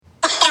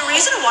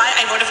reason why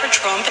I voted for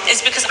Trump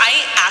is because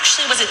I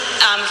actually was a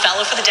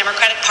fellow for the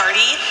Democratic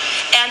Party,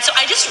 and so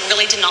I just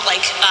really did not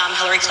like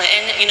Hillary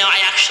Clinton. You know,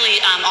 I actually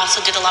also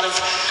did a lot of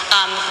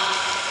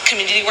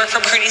community work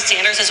for Bernie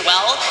Sanders as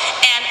well,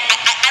 and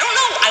I don't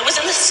know, I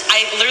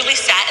literally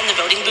sat in the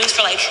voting booth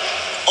for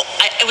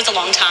it was a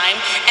long time,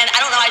 and I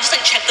don't know, I just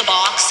checked the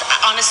box.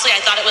 Honestly, I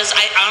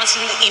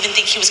honestly didn't even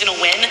think he was going to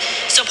win,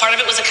 so part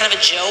of it was a kind of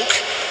a joke,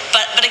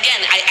 but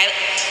again, I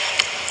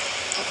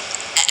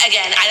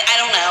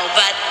don't know,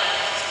 but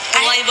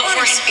I want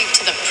to speak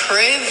to the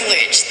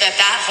privilege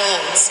that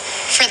holds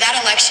for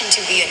that election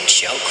to be a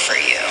joke for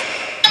you.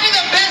 I do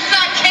the best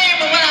I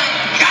can with what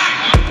I got.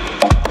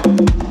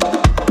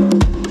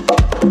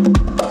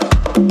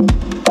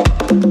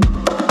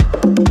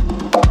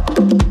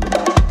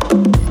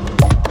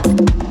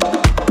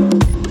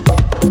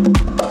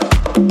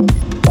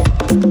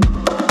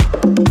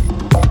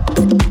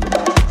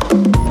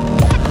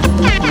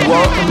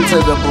 To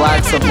the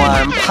Black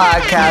Sublime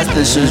Podcast.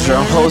 This is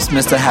your host,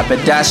 Mr.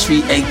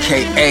 Haberdashery,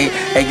 aka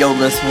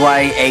Ayolus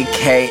White,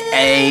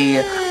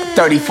 aka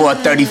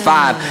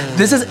 3435.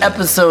 This is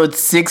episode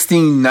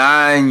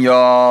 69,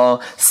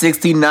 y'all.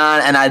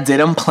 69, and I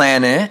didn't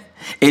plan it.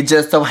 It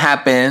just so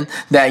happened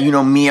that,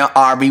 me and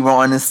Ari were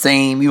on the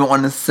same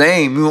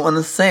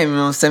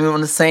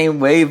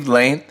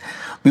wavelength.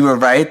 We were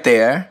right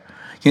there.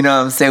 You know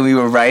what I'm saying? We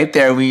were right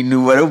there. We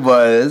knew what it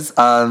was.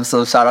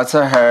 So shout out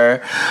to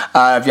her.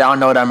 If y'all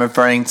know what I'm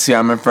referring to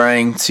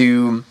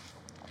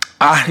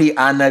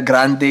Ariana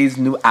Grande's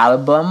new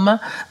album.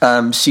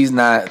 She's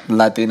not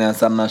Latina,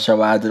 so I'm not sure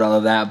why I did all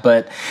of that.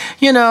 But,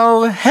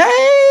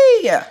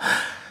 hey!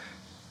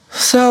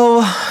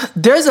 So,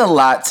 there's a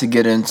lot to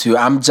get into.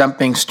 I'm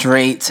jumping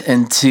straight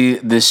into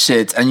the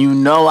shit.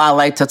 And I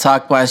like to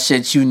talk about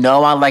shit.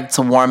 I like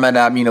to warm it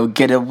up,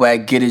 get it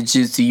wet, get it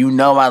juicy.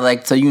 I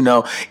like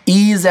to,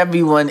 ease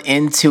everyone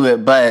into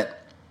it.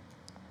 But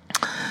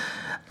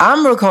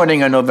I'm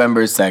recording on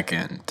November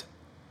 2nd.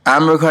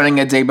 I'm recording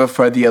a day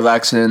before the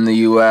election in the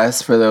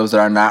U.S., for those that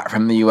are not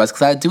from the U.S.,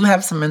 because I do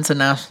have some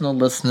international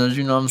listeners,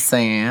 you know what I'm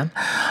saying?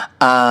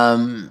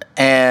 And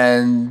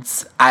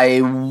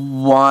I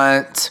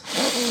want...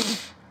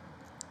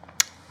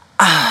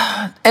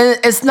 and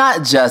it's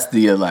not just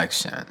the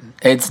election.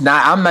 It's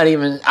not... I'm not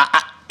even...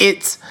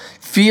 it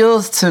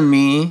feels to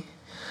me,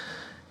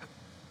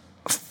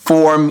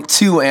 for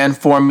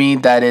me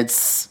that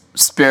it's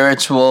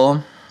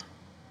spiritual.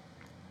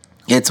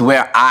 It's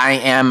where I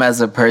am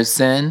as a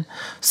person.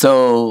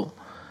 So,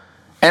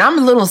 and I'm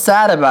a little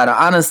sad about it.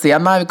 Honestly,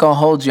 I'm not even going to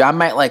hold you. I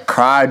might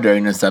cry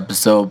during this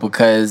episode,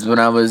 because when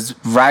I was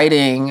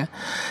writing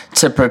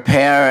to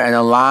prepare and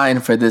align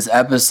for this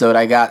episode,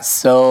 I got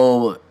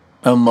so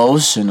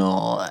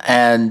emotional.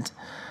 And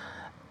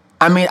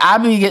I mean, I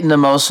be getting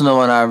emotional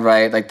when I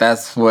write,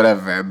 that's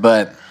whatever.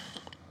 But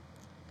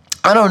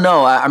I don't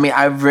know. I mean,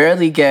 I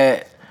rarely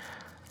get...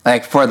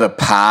 for the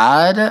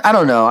pod, I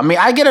don't know. I mean,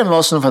 I get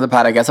emotional for the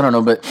pod, I guess. I don't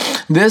know. But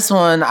this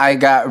one, I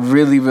got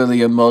really,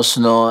 really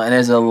emotional. And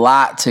there's a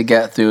lot to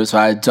get through, so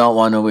I don't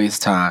want to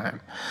waste time.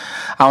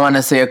 I want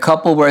to say a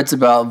couple words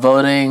about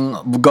voting.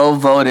 Go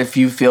vote if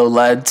you feel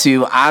led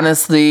to.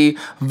 Honestly,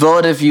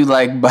 vote if you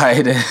like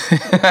Biden.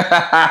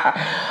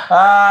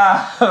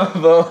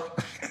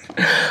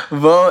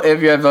 Vote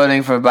if you're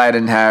voting for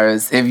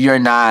Biden-Harris. If you're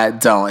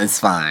not, don't. It's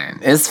fine.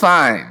 It's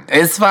fine.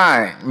 It's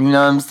fine. You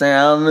know what I'm saying?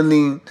 I don't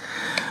really...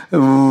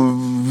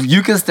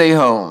 You can stay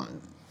home.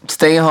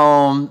 Stay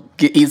home.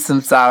 Eat some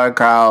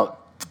sauerkraut.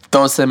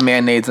 Throw some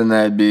mayonnaise in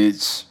that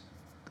bitch.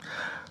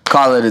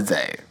 Call it a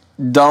day.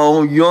 You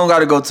don't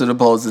gotta go to the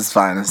polls. It's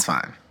fine. It's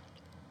fine.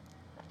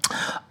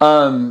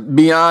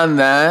 Beyond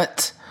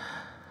that,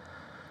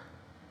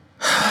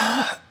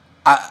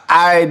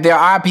 there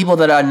are people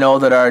that I know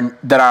that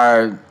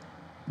are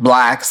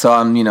Black, so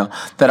I'm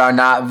that are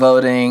not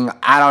voting.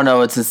 I don't know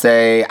what to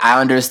say. I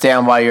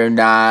understand why you're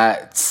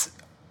not.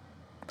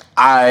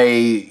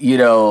 I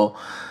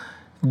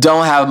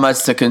don't have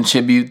much to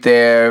contribute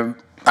there.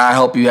 I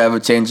hope you have a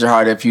change of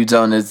heart. If you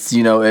don't, it's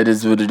it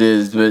is what it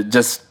is. But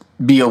just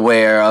be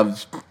aware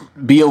of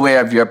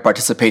your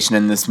participation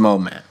in this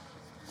moment.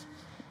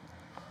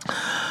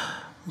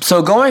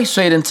 So going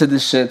straight into the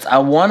shits, I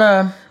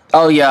wanna.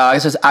 Oh yeah,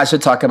 I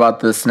should talk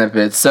about the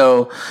snippet.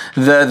 So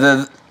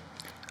the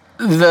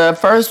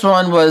first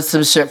one was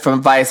some shit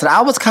from Vice, and I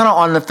was kind of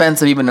on the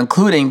fence of even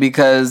including,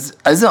 because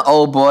as an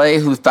old boy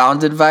who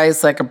founded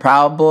Vice, a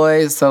Proud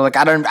Boy, so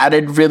I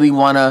didn't really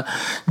want to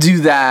do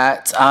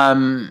that.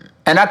 And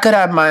I could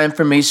have my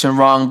information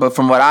wrong, but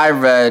from what I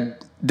read,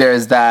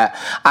 there's that.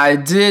 I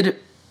did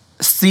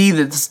see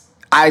this.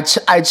 I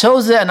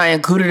chose it and I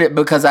included it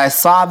because I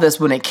saw this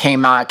when it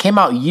came out. It came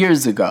out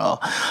years ago,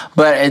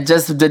 but it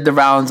just did the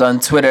rounds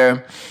on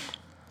Twitter.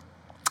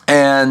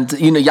 And,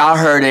 y'all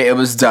heard it. It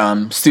was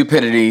dumb.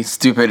 Stupidity,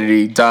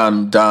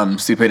 dumb,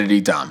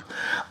 stupidity, dumb.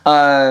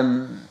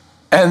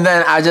 And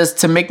then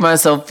to make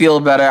myself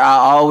feel better, I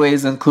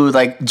always include,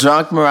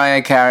 drunk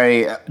Mariah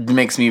Carey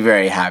makes me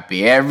very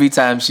happy. Every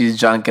time she's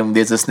drunk and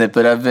there's a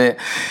snippet of it,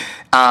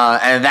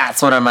 And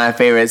that's one of my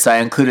favorites. So I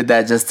included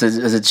that just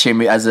as a cheer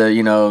me, as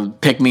a,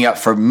 pick me up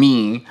for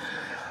me.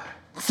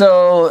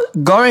 So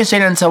going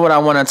straight into what I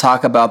want to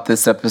talk about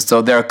this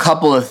episode, there are a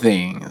couple of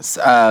things.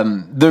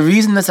 The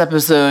reason this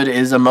episode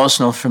is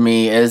emotional for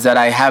me is that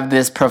I have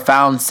this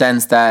profound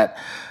sense that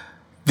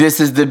this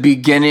is the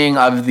beginning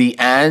of the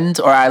end,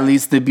 or at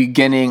least the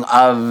beginning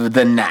of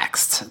the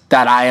next.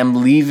 That I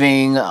am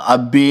leaving a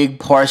big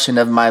portion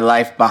of my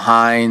life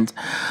behind,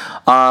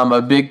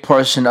 a big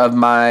portion of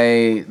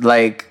my,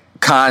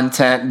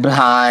 content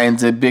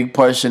behind, a big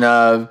portion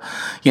of,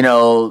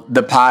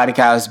 the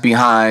podcast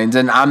behind.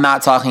 And I'm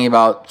not talking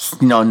about,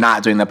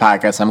 not doing the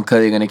podcast. I'm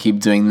clearly going to keep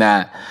doing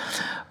that.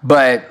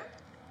 But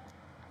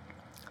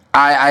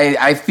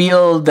I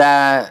feel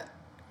that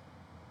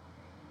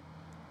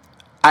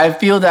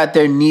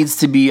there needs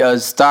to be a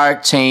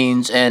stark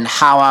change in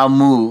how I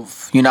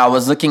move. I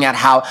was looking at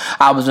how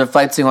I was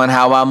reflecting on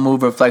how I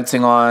move,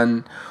 reflecting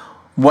on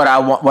what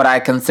I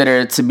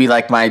consider to be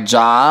my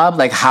job,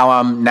 how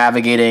I'm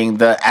navigating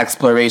the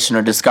exploration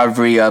or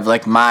discovery of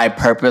my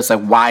purpose,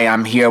 why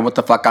I'm here, what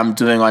the fuck I'm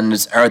doing on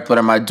this earth, what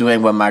am I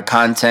doing with my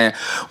content,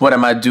 what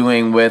am I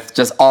doing with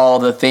just all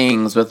the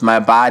things with my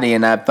body.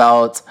 And I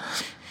felt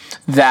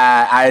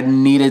that I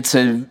needed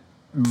to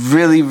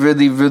really,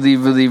 really, really,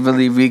 really,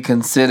 really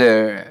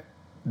reconsider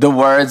the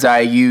words I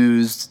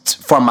used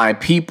for my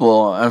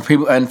people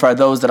and for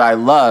those that I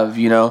love,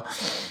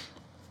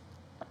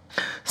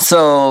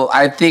 So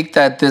I think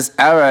that this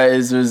era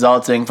is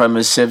resulting from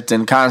a shift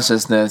in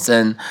consciousness.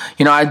 And,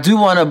 I do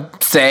want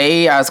to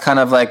say as kind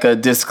of a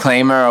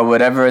disclaimer or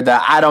whatever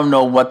that I don't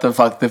know what the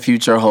fuck the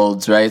future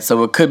holds, right?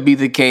 So it could be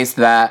the case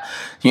that,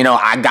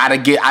 I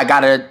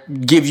gotta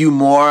give you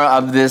more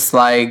of this,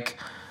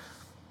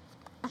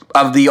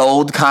 of the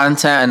old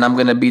content, and I'm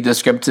going to be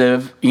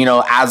descriptive,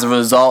 as a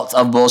result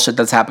of bullshit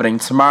that's happening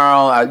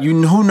tomorrow.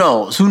 Who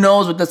knows? Who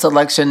knows what this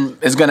election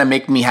is going to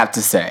make me have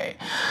to say?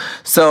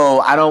 So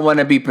I don't want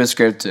to be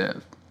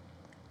prescriptive.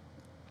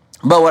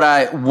 But what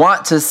I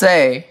want to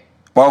say,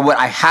 or what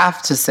I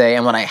have to say,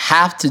 and what I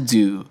have to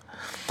do,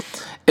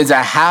 is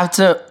I have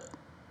to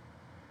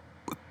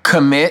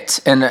commit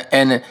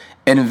and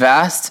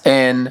invest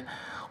in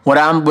what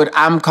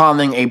I'm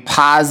calling a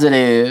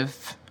positive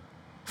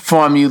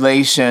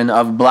formulation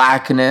of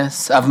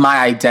Blackness, of my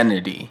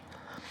identity.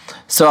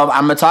 So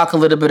I'm going to talk a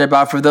little bit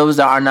about, for those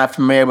that are not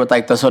familiar with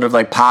the sort of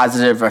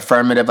positive,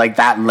 affirmative,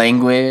 that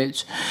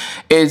language,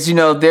 is,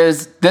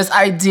 there's this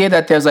idea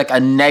that there's a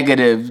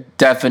negative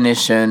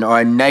definition or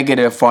a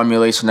negative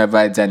formulation of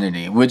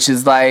identity, which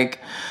is there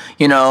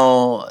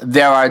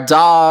are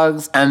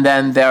dogs and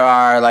then there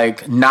are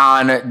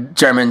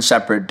non-German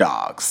Shepherd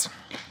dogs.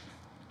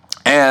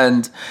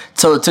 And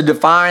so to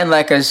define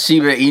a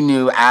Shiba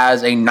Inu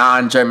as a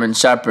non-German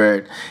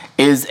Shepherd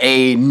is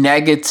a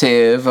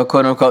negative, a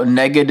quote-unquote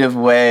negative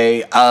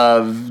way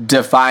of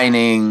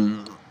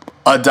defining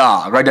a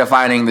dog, or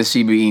defining the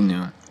Shiba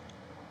Inu.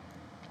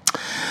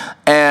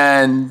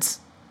 And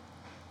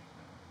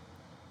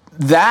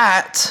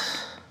that,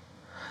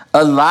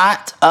 a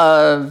lot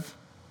of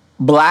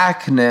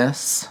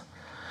Blackness,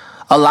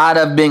 a lot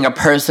of being a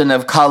person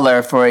of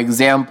color, for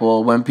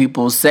example, when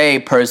people say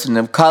person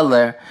of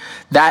color,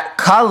 that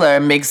color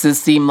makes it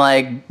seem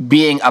like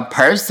being a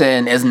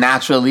person is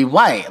naturally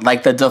white.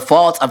 The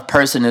default of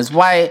person is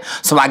white,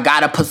 so I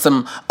gotta put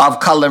some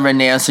of color in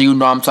there so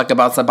I'm talking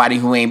about somebody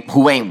who ain't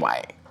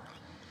white.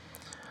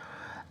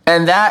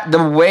 And that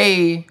the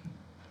way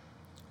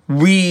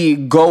we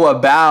go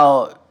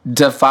about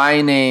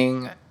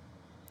defining.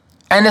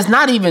 And it's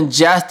not even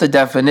just the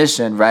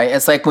definition, right?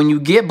 It's when you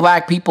get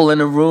black people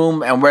in a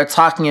room and we're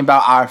talking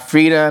about our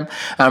freedom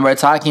and we're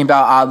talking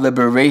about our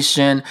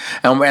liberation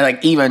and we're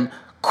even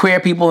queer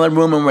people in a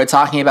room and we're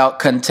talking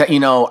about,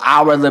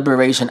 our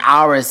liberation,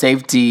 our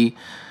safety.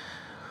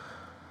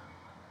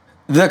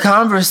 The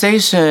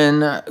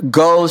conversation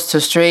goes to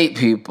straight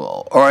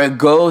people or it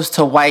goes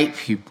to white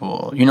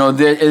people.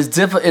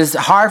 It's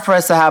hard for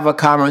us to have a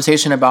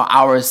conversation about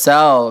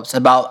ourselves,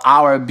 about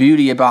our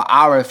beauty, about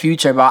our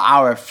future, about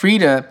our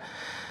freedom,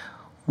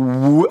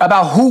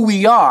 about who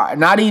we are,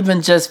 not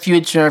even just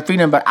future and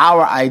freedom, but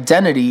our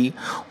identity,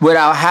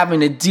 without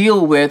having to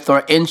deal with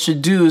or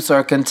introduce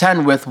or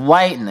contend with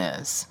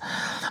whiteness.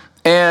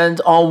 And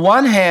on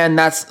one hand,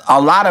 that's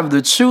a lot of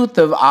the truth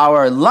of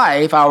our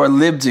life, our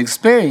lived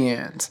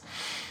experience.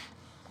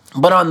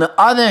 But on the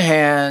other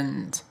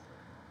hand,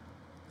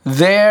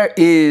 there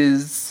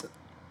is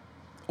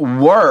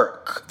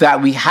work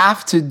that we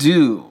have to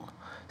do,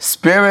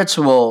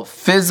 spiritual,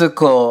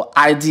 physical,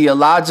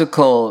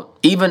 ideological,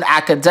 even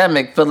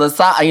academic,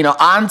 philosophical,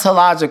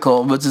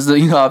 ontological, which is,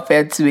 a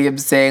fancy way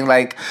of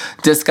saying,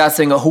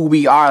 discussing who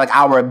we are,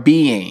 our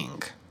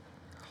being.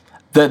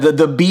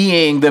 The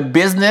being, the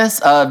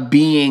business of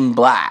being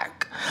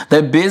black,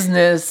 the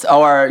business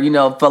or,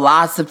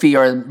 philosophy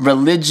or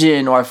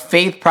religion or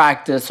faith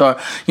practice or,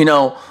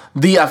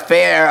 the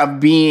affair of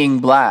being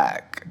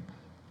black.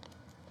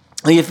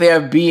 the affair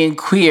of being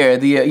queer,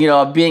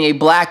 of being a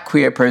black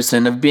queer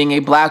person, of being a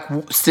black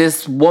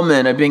cis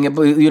woman, of being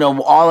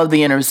all of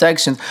the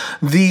intersections,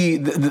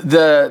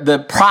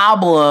 the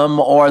problem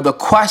or the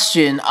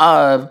question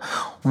of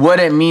what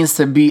it means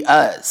to be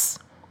us.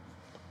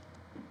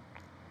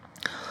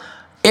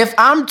 If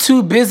I'm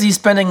too busy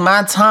spending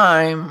my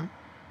time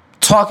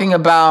talking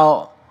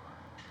about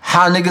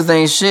how niggas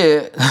ain't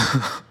shit,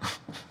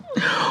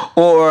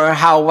 or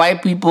how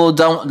white people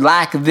don't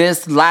lack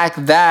this, lack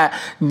that,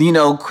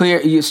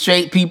 queer,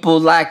 straight people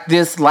lack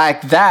this,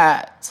 lack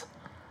that,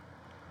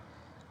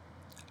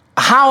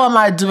 how am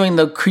I doing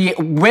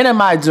when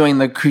am I doing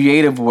the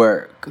creative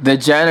work, the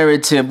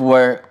generative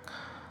work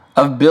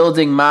of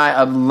building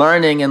of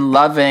learning and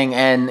loving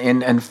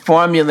and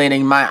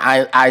formulating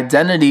my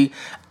identity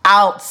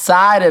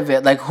outside of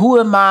it? Like, who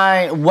am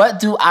I? What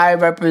do I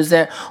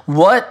represent?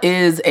 What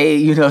is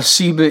a,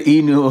 Shiba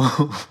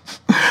Inu?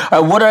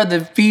 Or what are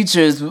the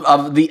features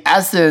of the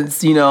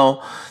essence,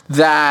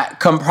 that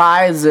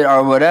comprise it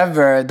or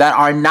whatever that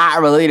are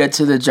not related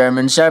to the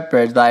German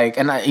Shepherd? Like,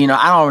 and I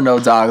don't know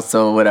dogs,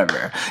 so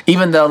whatever.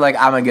 Even though, like,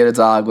 I'm gonna get a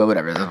dog, but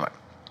whatever. That's fine.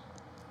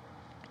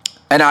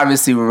 And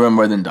obviously we're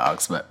more than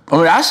dogs, but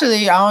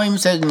actually I don't even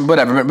say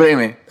whatever. But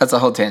anyway, that's a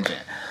whole tangent.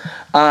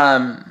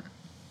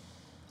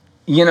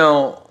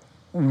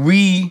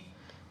 We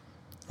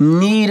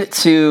need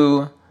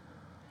to,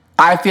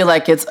 I feel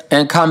like it's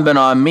incumbent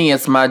on me,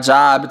 it's my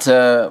job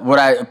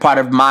to, part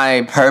of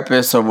my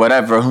purpose or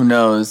whatever, who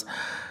knows.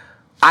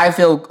 I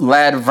feel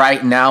led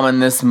right now in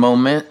this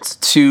moment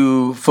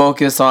to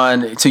focus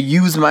on, to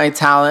use my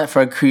talent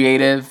for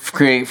creation,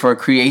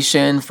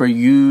 for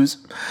use,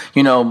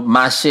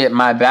 my shit,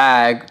 my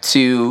bag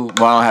to,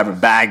 well, I don't have a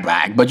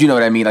bag, but you know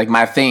what I mean, like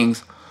my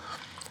things,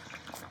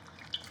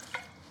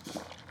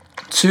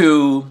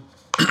 to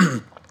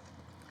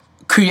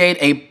create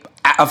a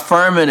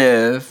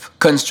affirmative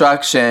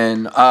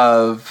construction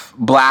of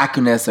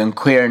blackness and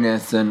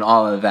queerness and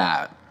all of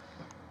that.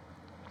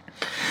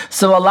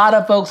 So a lot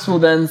of folks will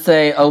then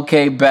say,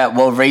 okay, bet,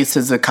 well, race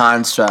is a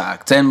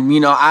construct. And,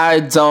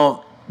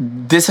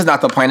 this is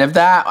not the point of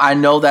that. I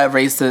know that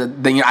race is,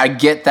 I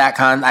get that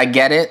I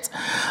get it.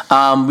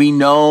 We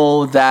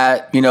know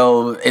that,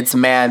 it's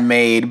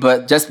man-made,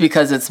 but just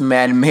because it's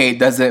man-made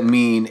doesn't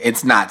mean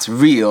it's not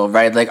real,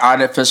 right? Like,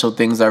 artificial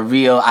things are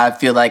real. I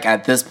feel like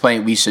at this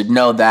point we should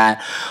know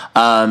that.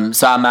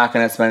 So I'm not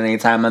going to spend any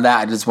time on that.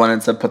 I just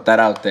wanted to put that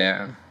out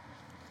there.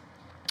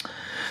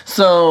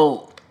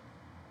 So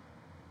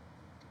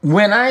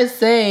when I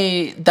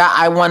say that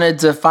I want to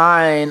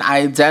define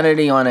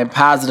identity on a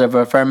positive,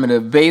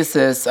 affirmative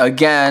basis,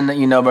 again,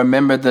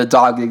 remember the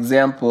dog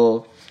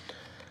example.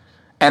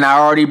 And I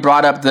already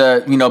brought up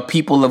the,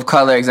 people of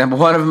color example.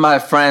 One of my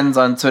friends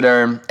on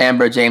Twitter,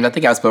 Amber James, I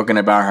think I've spoken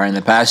about her in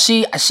the past.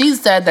 She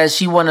said that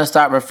she want to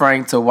start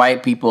referring to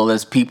white people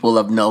as people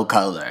of no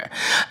color.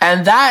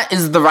 And that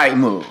is the right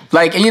move.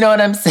 Like, you know what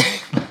I'm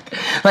saying?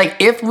 Like,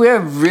 if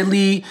we're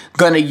really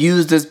going to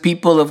use this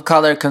people of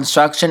color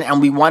construction and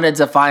we want to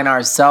define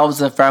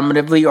ourselves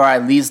affirmatively, or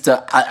at least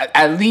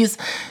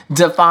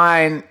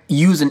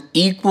use an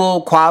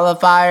equal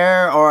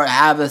qualifier or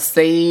have the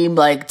same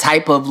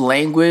type of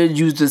language,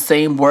 use the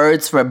same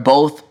words for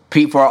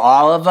for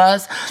all of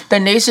us,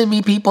 then they should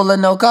be people of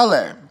no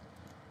color,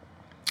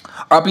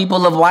 or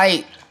people of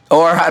white,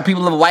 or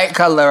people of white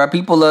color, or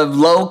people of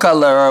low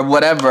color, or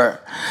whatever.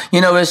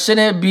 It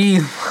shouldn't be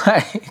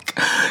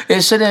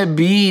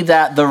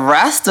that the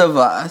rest of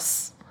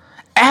us,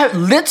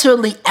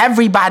 literally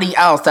everybody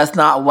else that's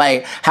not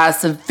white,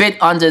 has to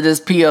fit under this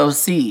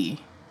POC.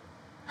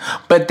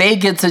 But they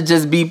get to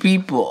just be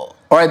people,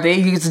 or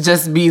they get to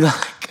just be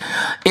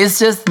it's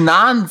just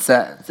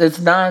nonsense. It's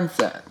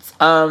nonsense.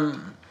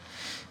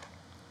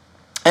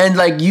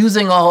 And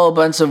using a whole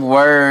bunch of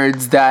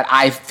words that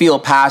I feel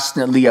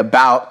passionately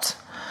about.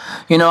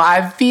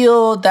 I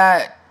feel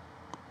that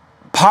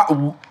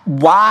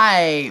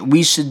why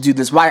we should do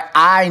this, why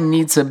I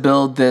need to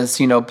build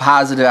this,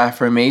 positive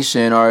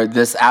affirmation or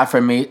this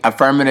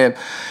affirmative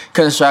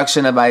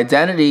construction of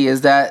identity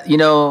is that,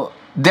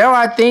 there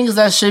are things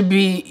that should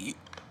be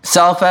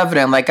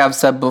self-evident, like I've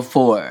said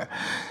before.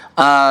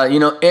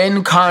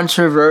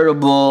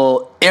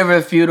 Incontrovertible,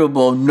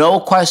 irrefutable, no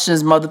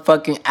questions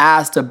motherfucking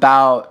asked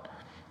about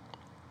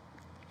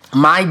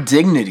my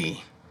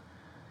dignity.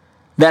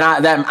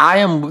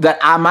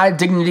 My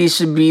dignity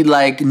should be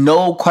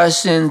no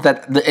questions,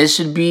 that it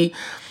should be,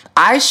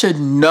 I should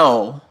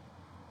know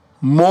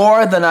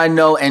more than I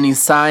know any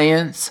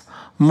science,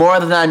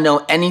 more than I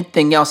know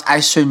anything else. I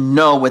should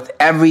know with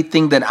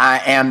everything that I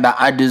am that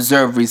I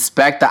deserve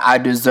respect, that I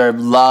deserve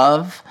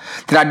love,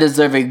 that I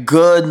deserve a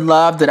good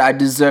love, that I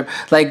deserve,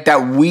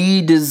 that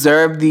we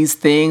deserve these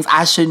things.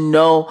 I should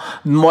know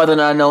more than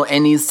I know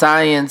any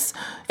science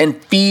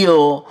and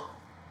feel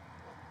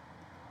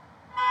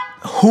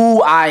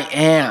who I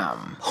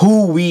am,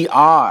 who we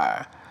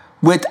are,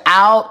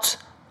 without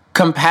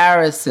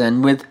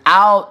comparison,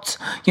 without,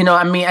 and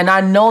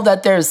I know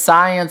that there's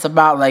science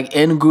about like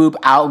in-group,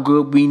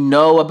 out-group. We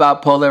know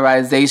about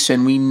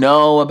polarization. We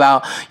know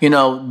about,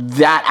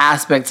 that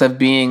aspects of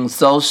being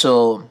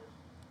social.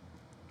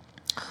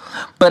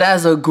 But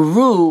as a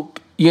group,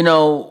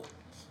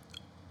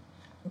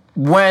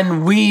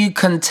 when we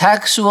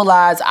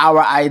contextualize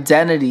our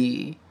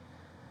identity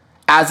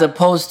as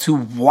opposed to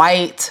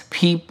white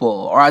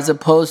people, or as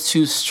opposed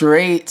to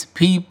straight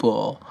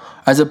people,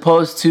 as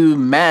opposed to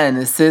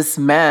men, cis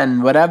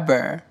men,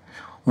 whatever,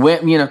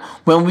 when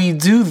we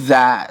do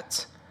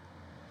that,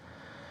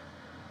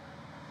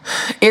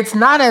 it's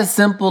not as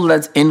simple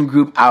as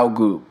in-group,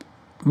 out-group,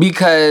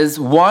 because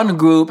one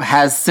group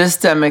has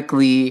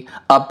systemically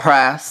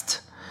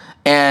oppressed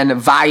and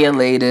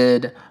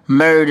violated,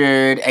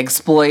 murdered,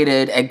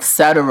 exploited,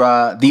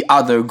 etc., the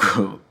other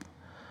group.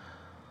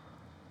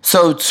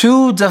 So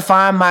to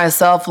define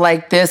myself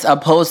like this,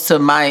 opposed to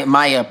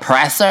my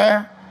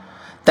oppressor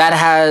that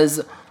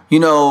has,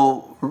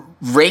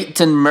 raped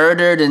and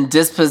murdered and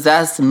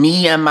dispossessed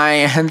me and my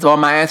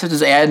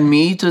ancestors and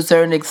me to a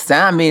certain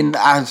extent. I mean,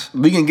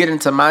 we can get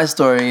into my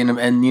story in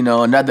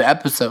another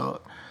episode.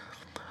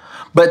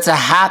 But to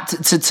have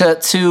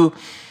to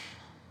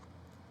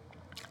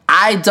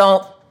I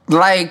don't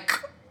like.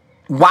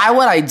 Why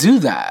would I do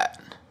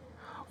that?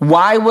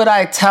 Why would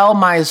I tell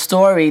my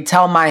story,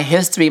 tell my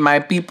history, my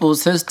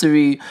people's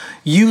history,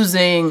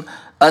 using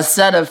a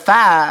set of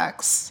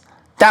facts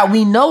that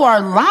we know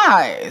are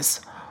lies?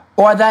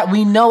 Or that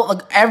we know,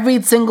 like,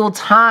 every single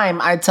time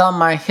I tell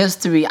my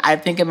history, I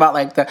think about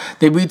like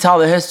we tell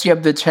the history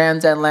of the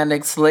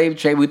transatlantic slave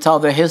trade. We tell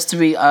the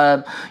history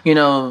of,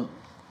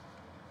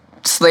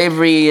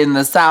 slavery in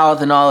the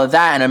South and all of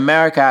that, in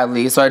America at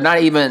least, or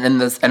not even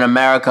in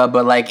America,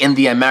 but like in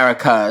the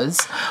Americas.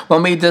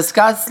 When we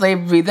discuss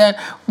slavery, then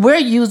we're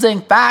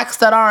using facts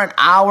that aren't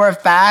our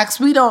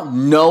facts. We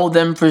don't know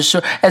them for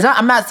sure.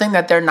 I'm not saying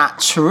that they're not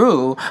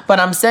true,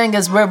 but I'm saying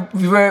is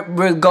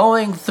we're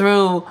going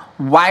through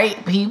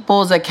white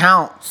people's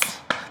accounts,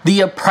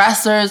 the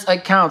oppressors'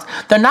 accounts.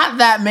 They're not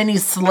that many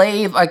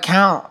slave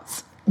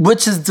accounts,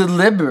 which is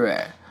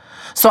deliberate.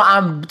 So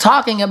I'm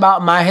talking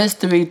about my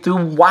history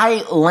through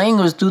white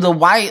language, through the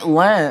white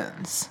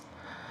lens.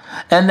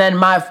 And then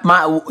my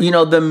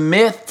the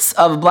myths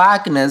of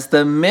blackness,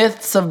 the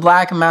myths of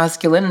black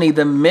masculinity,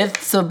 the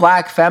myths of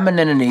black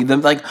femininity,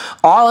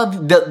 all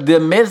of the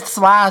myths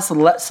slash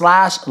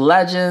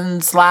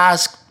legends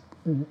slash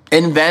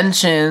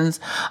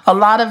inventions. A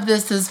lot of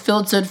this is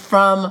filtered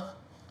from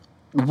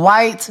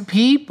white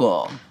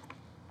people.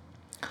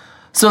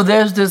 So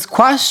there's this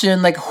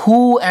question, like,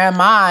 who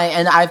am I?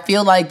 And I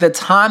feel like the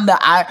time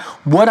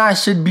what I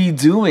should be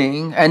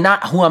doing, and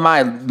not who am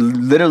I,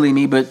 literally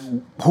me, but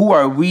who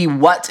are we?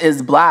 What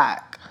is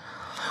black?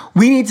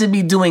 We need to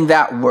be doing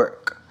that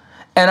work.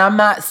 And I'm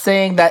not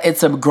saying that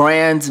it's a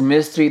grand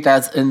mystery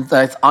that's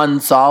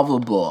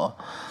unsolvable.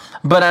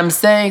 But I'm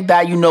saying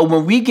that,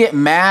 when we get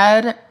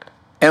mad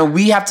and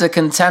we have to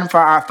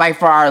fight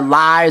for our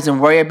lives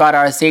and worry about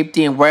our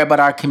safety and worry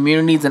about our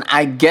communities. And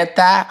I get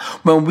that.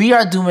 When we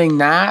are doing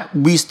that,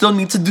 we still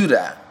need to do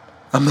that.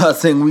 I'm not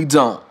saying we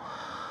don't.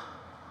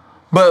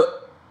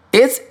 But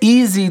it's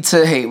easy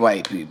to hate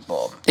white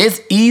people. It's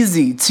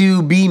easy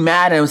to be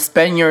mad and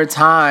spend your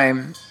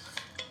time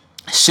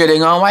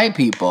shitting on white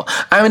people.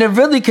 I mean, it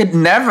really could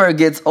never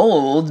get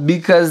old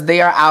because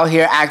they are out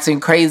here acting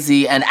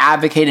crazy and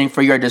advocating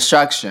for your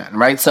destruction,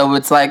 right? So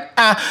it's like,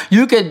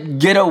 you could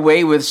get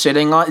away with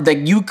shitting on,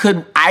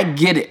 I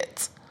get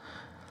it.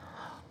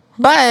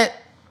 But,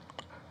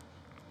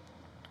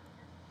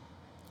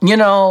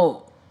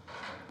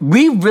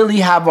 we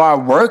really have our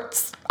work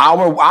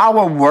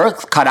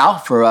cut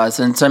out for us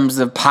in terms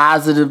of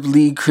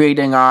positively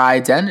creating our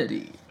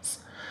identities.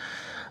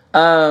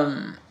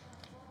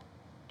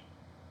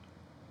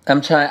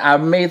 I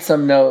made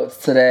some notes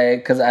today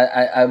because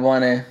I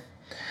want to,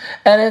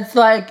 and it's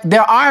like,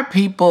 there are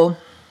people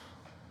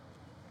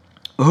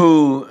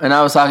who, and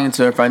I was talking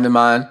to a friend of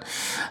mine,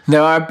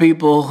 there are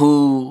people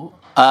who,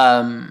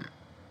 the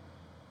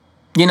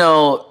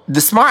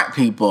smart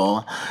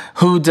people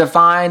who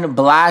define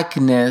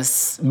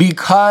blackness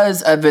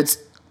because of its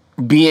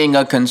being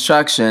a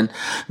construction.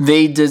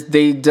 They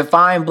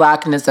define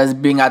blackness as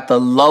being at the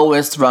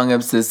lowest rung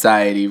of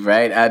society,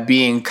 right? At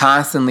being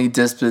constantly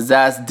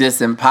dispossessed,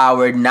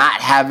 disempowered,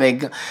 not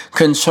having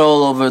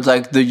control over the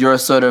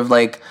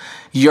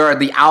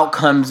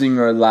outcomes in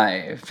your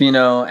life,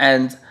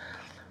 and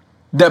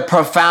the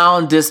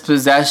profound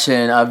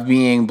dispossession of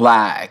being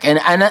black. And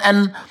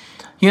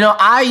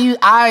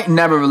I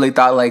never really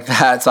thought like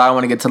that, so I don't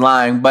want to get to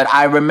lying. But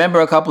I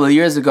remember a couple of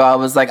years ago, I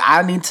was like,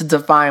 I need to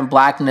define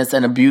blackness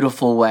in a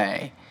beautiful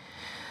way.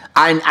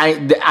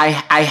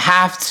 I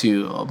have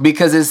to,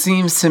 because it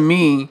seems to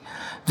me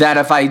that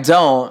if I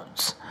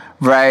don't,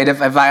 right,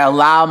 if I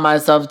allow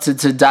myself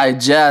to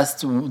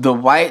digest the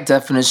white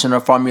definition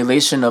or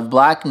formulation of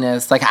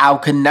blackness, I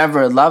could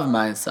never love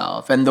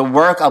myself. And the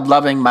work of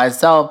loving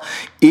myself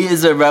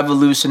is a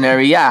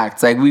revolutionary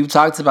act. We've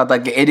talked about,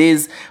 it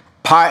is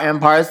part and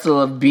parcel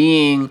of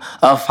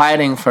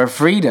fighting for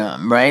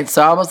freedom, right?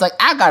 So I was like,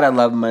 I gotta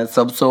love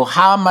myself. So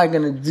how am I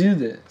gonna do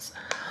this?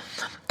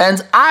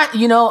 And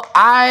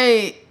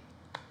I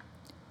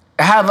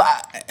have,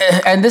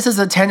 and this is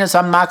a tangent, so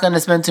I'm not gonna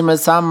spend too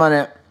much time on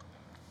it.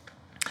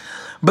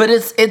 But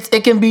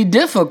it can be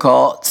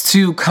difficult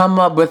to come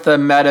up with a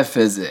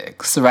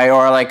metaphysics, right?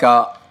 Or like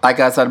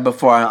I said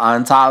before, an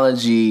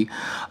ontology,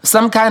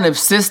 some kind of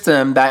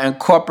system that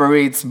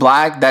incorporates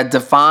that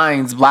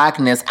defines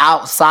blackness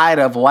outside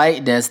of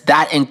whiteness,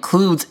 that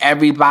includes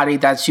everybody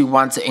that you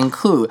want to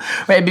include,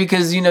 right?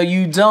 Because,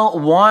 you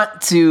don't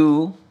want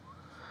to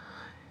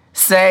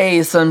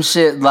say some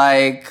shit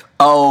like,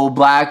 oh,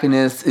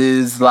 blackness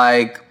is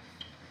like,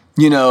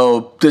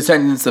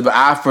 descendants of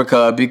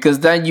Africa, because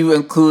then you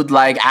include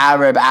like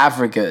Arab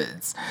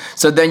Africans.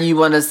 So then you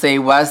want to say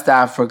West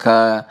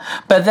Africa.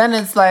 But then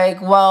it's like,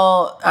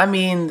 well, I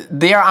mean,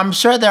 I'm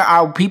sure there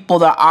are people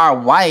that are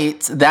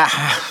white that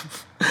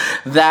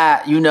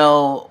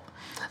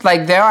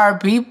like there are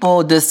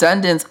people,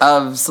 descendants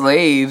of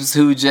slaves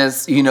who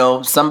just,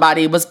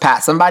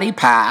 somebody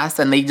passed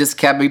and they just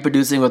kept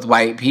reproducing with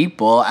white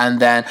people. And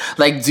then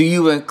like, do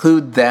you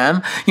include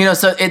them?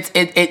 So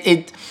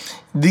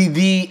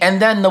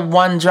and then the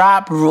one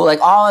drop rule,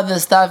 like all of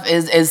this stuff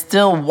is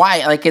still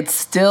white. Like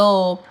it's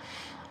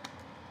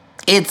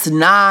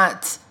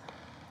not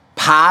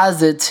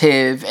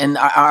positive and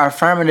are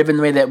affirmative in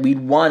the way that we'd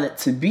want it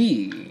to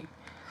be.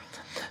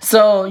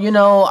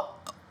 So,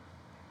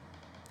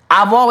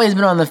 I've always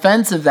been on the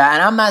fence of that,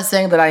 and I'm not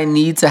saying that I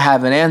need to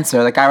have an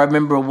answer. Like I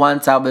remember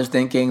once I was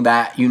thinking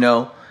that,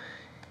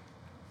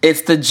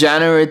 it's the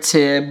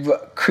generative,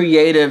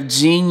 creative,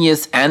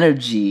 genius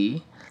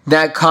energy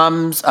that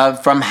comes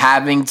from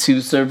having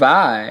to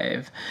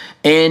survive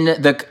in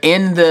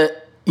the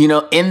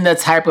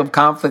type of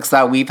conflicts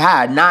that we've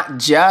had, not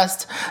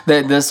just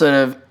the sort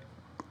of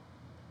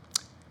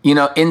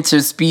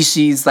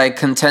interspecies like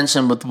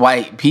contention with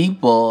white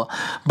people,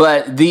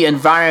 but the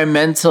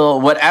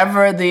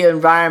whatever the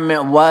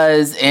environment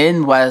was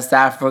in West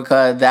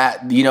Africa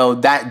that,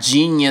 that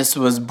genius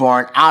was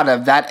born out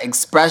of, that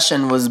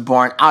expression was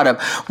born out of,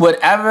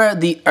 whatever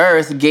the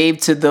earth gave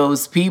to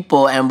those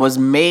people and was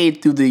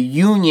made through the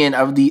union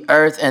of the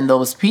earth and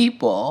those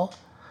people,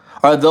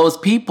 or those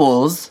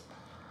peoples,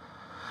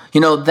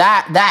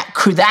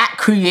 that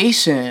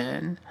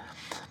creation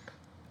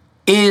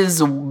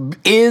is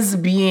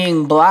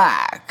being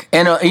black,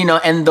 and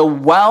and the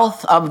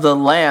wealth of the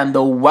land,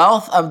 the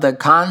wealth of the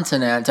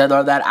continent,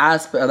 or that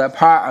aspect, or that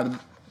part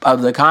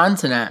of the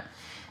continent,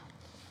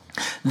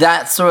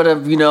 that sort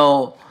of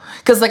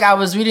because like I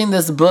was reading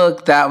this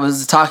book that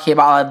was talking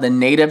about like, the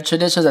native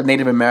traditions, of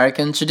Native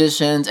American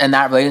traditions, and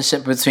that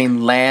relationship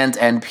between land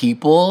and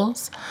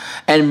peoples.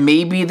 And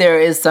maybe there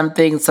is some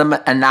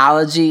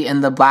analogy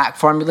in the black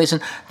formulation.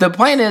 The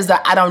point is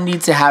that I don't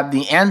need to have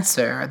the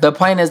answer. The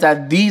point is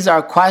that these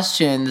are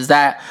questions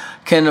that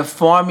can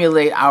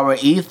formulate our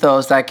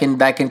ethos, that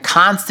can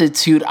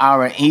constitute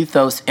our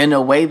ethos in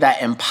a way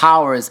that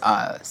empowers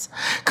us.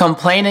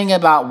 Complaining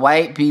about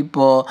white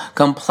people,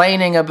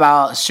 complaining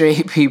about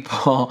straight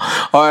people,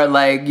 or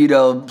like,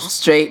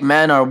 straight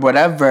men or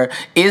whatever,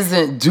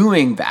 isn't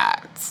doing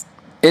that.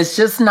 It's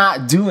just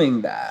not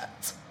doing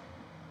that.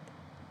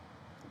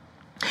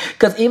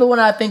 Because even when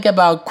I think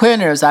about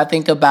queerness, I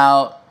think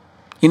about,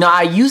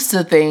 I used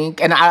to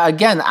think, and I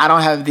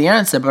don't have the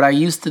answer, but I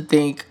used to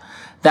think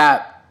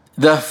that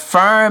the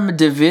firm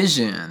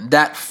division,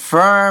 that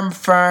firm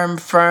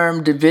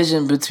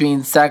division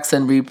between sex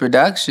and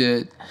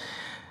reproduction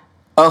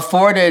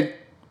afforded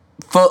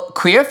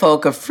queer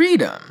folk a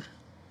freedom.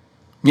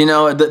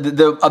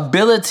 The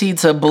ability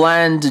to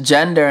blend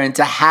gender and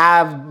to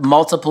have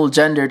multiple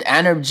gendered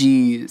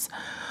energies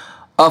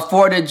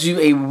afforded you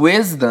a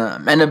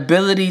wisdom, an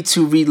ability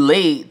to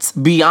relate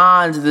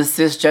beyond the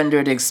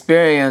cisgendered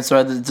experience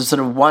or the sort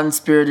of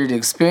one-spirited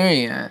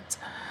experience.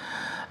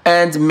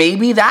 And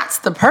maybe that's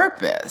the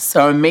purpose,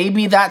 or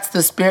maybe that's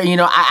the spirit.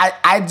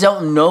 I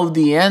don't know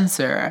the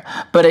answer.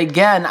 But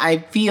again, I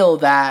feel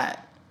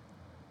that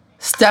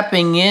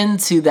stepping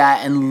into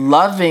that and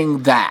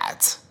loving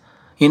that,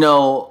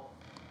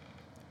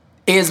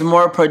 is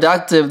more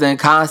productive than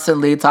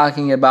constantly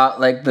talking about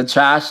like the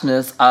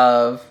trashness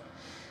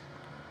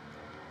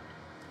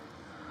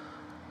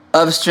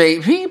of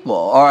straight people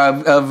or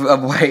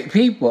of white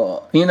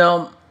people,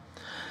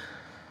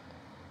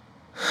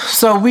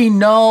 So we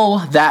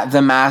know that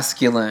the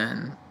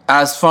masculine,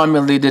 as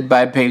formulated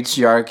by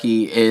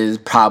patriarchy, is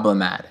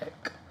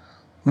problematic.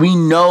 We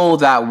know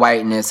that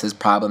whiteness is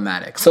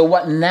problematic. So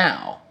what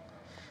now?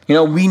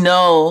 We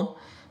know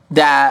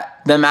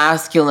that the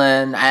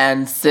masculine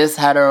and cis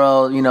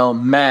hetero,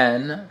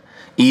 men,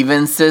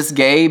 even cis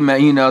gay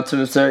men,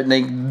 to a certain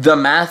thing, the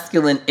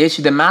masculine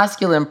issue, the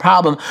masculine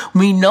problem,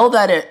 we know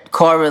that it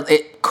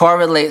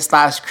correlates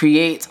 /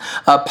 creates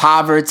a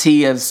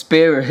poverty of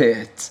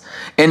spirit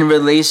in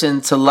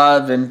relation to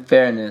love and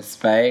fairness,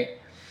 right?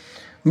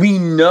 We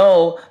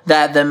know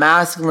that the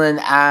masculine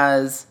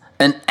as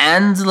an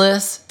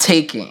endless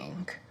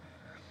taking,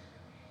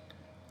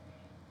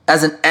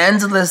 as an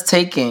endless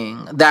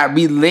taking that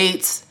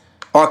relates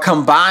or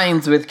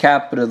combines with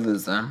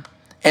capitalism,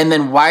 and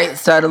then white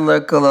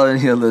settler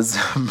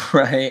colonialism,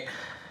 right?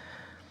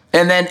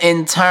 And then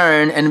in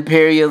turn,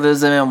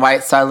 imperialism and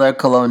white settler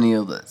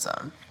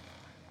colonialism.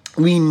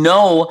 We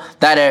know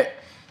that it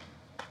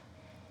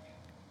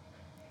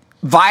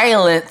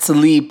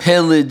violently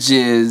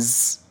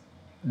pillages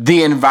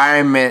the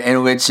environment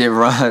in which it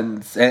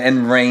runs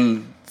and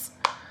reigns.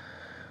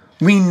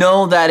 We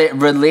know that it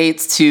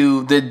relates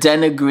to the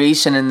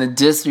denigration and the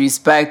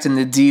disrespect and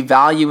the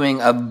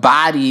devaluing of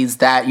bodies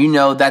that,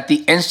 that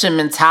the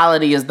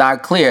instrumentality is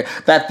not clear,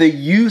 that the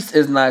use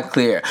is not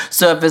clear.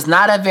 So if it's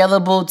not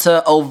available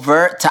to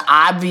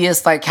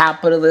obvious like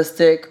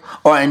capitalistic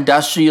or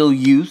industrial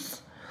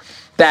use,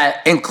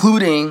 that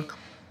including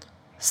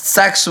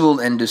sexual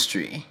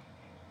industry,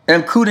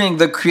 including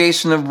the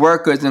creation of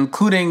workers,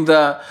 including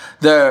the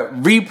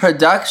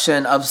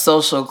reproduction of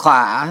social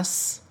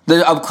class,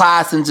 of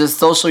class and just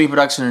social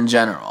reproduction in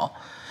general.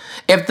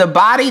 If the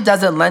body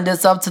doesn't lend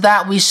itself to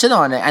that, we shit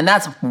on it. And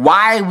that's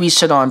why we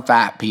shit on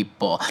fat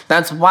people.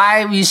 That's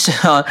why we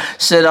shit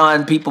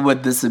on people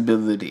with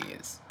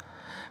disabilities.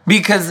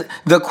 Because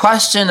the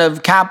question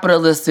of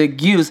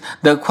capitalistic use,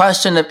 the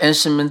question of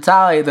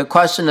instrumentality, the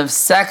question of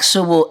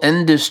sexual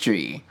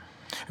industry,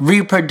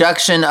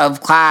 reproduction of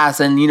class,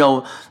 and,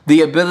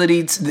 the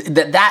ability to,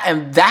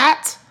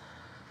 that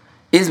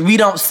is, we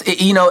don't,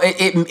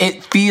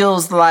 it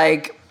feels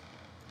like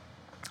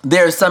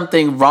there's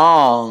something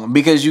wrong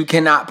because you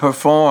cannot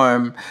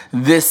perform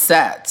this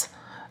set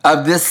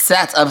of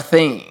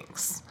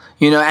things,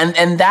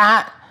 and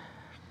that,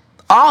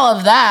 all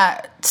of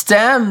that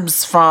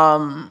stems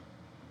from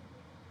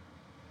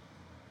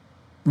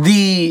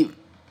the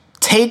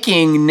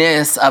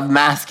takingness of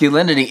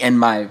masculinity, in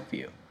my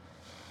view.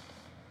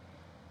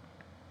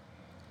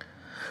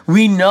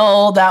 We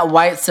know that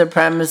white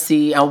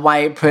supremacy and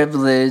white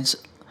privilege,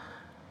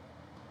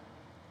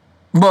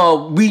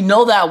 we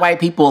know that white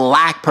people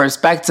lack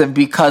perspective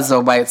because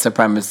of white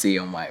supremacy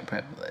and white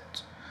privilege.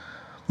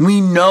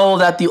 We know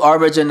that the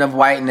origin of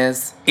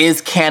whiteness is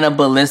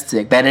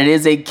cannibalistic, that it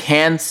is a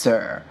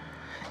cancer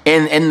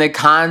in the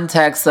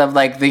context of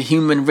like the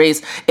human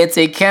race. It's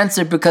a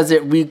cancer because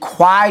it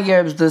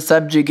requires the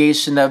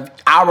subjugation of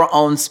our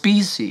own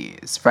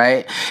species,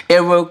 right?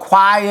 It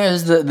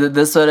requires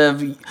the sort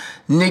of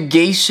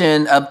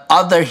negation of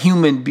other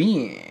human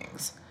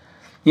beings.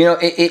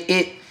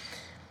 It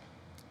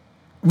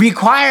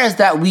requires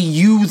that we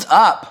use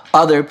up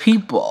other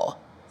people.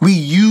 We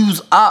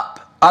use up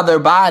other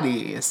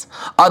bodies,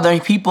 other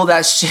people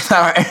that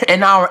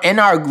are in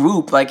our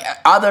group, like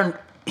other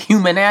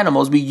human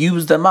animals. We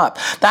use them up.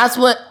 That's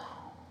what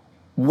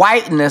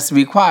whiteness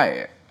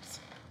requires.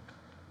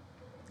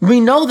 We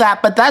know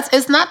that, but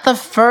it's not the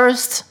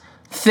first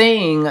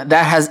thing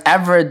that has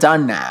ever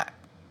done that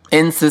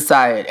in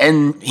society,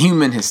 in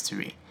human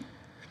history.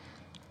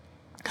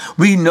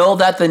 We know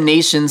that the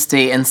nation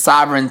state and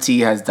sovereignty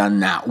has done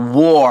that.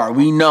 War.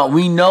 We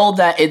know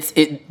that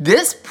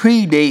this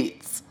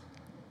predates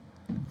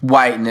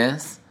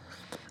whiteness.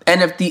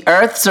 And if the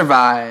earth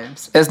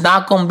survives, it's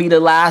not gonna be the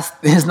last.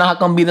 It's not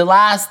gonna be the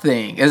last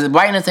thing.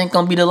 Whiteness ain't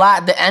gonna be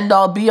the end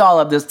all be all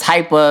of this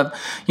type of,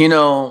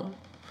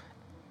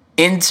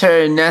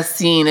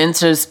 internecine,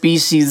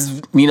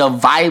 interspecies,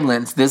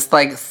 violence. This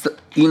like,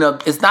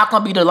 it's not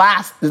gonna be the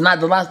last. It's not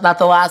the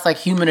last like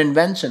human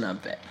invention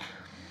of it.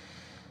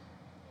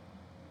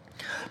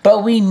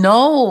 But we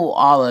know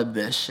all of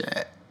this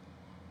shit.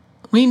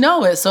 We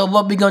know it. So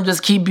what, we gonna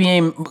just keep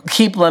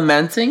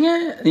lamenting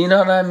it? You know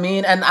what I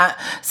mean? And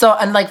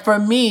for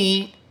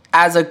me,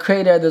 as a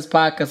creator of this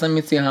podcast, let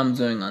me see how I'm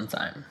doing on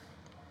time.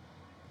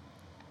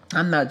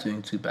 I'm not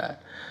doing too bad.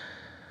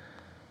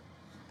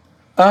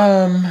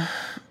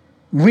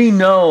 We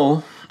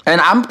know,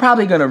 and I'm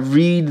probably gonna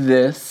read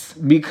this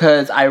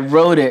because I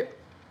wrote it.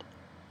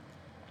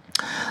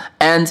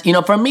 And,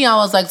 for me, I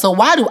was like, so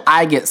why do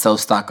I get so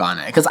stuck on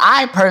it? Because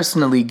I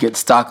personally get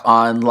stuck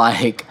on,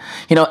 like,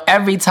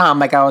 every time,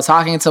 like, I was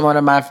talking to one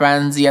of my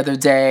friends the other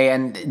day,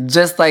 and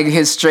just, like,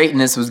 his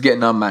straightness was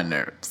getting on my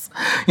nerves,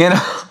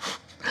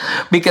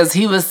 Because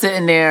he was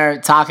sitting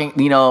there talking,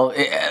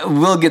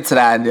 we'll get to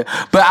that.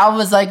 But I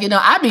was like,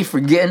 I be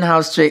forgetting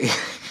how straight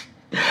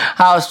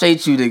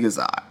you niggas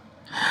are.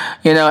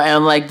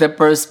 And, like, the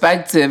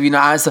perspective,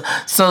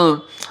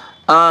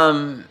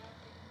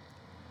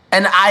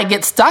 and I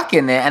get stuck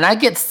in it. And I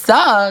get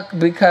stuck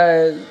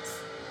because,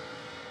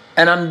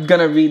 and I'm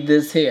going to read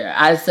this here.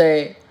 I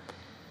say,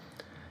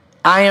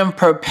 I am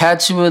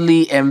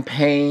perpetually in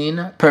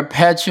pain,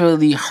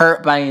 perpetually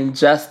hurt by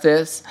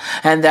injustice.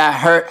 And that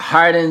hurt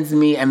hardens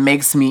me and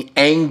makes me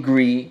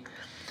angry.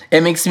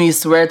 It makes me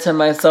swear to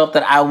myself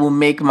that I will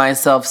make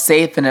myself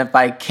safe. And if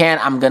I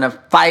can't, I'm going to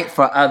fight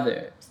for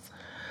others.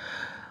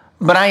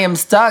 But I am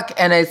stuck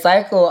in a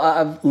cycle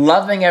of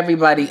loving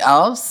everybody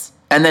else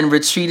and then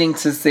retreating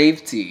to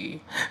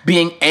safety,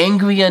 being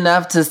angry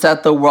enough to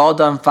set the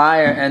world on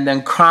fire, and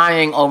then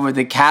crying over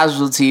the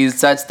casualties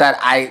such that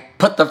I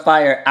put the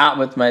fire out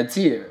with my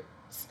tears.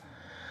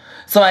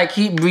 So I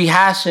keep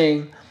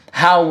rehashing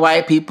how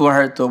white people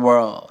hurt the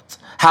world,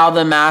 how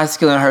the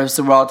masculine hurts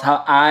the world,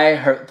 how I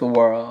hurt the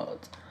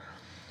world.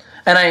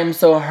 And I am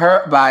so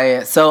hurt by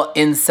it, so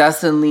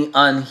incessantly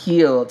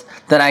unhealed,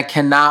 that I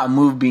cannot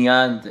move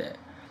beyond it.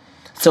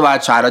 So I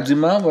try to do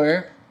my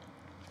work.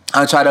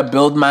 I try to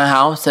build my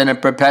house in a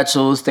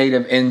perpetual state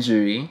of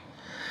injury.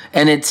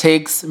 And it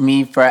takes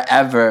me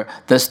forever.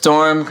 The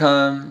storm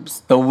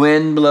comes, the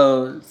wind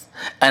blows,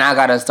 and I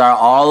gotta start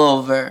all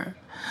over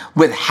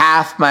with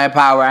half my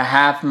power,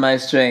 half my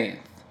strength.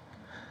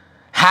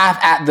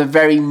 Half at the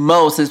very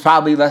most is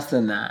probably less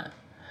than that.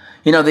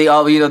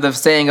 The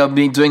saying of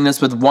me doing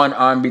this with one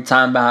arm be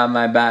tied behind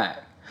my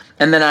back.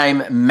 And then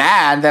I'm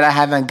mad that I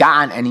haven't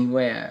gotten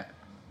anywhere.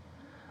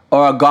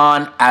 Or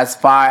gone as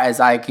far as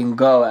I can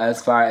go,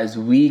 as far as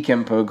we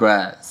can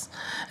progress.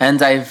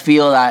 And I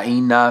feel that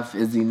enough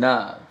is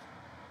enough.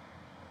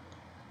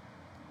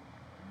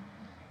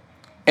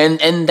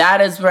 And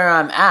that is where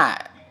I'm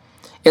at.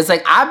 It's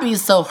like, I be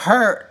so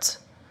hurt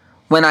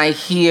when I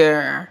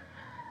hear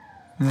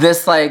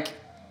this like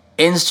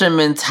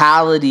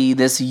instrumentality,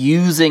 this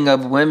using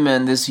of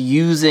women, this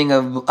using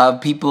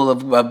of people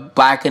of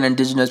black and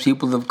indigenous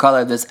people of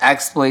color, this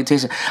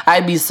exploitation.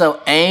 I'd be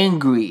so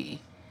angry.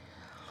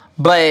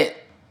 But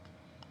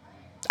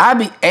I'd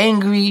be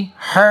angry,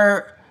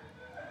 hurt,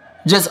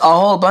 just a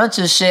whole bunch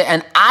of shit,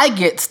 and I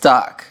get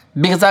stuck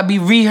because I'd be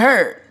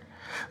re-hurt,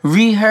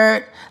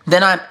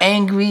 then I'm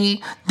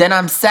angry, then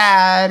I'm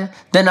sad,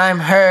 then I'm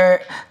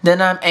hurt,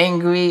 then I'm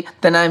angry,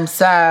 then I'm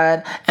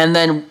sad, and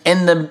then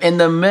in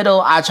the middle,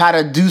 I try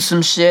to do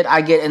some shit,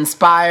 I get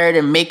inspired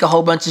and make a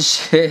whole bunch of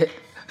shit,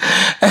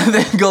 and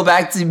then go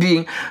back to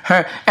being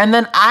hurt, and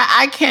then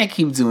I can't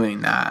keep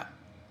doing that.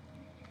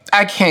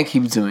 I can't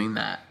keep doing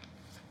that.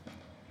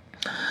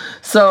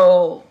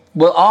 So,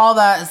 with all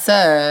that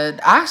said,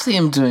 I actually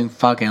am doing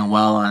fucking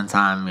well on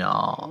time,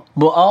 y'all.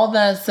 With all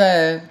that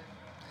said,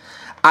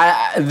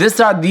 these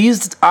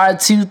are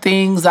two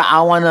things that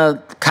I want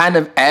to kind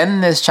of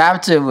end this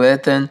chapter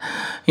with, and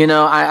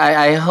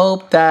I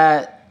hope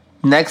that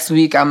next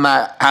week I'm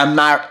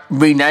not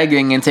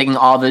reneging and taking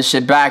all this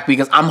shit back,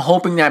 because I'm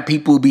hoping that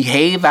people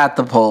behave at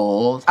the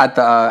polls, at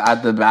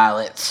the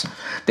ballots.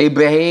 They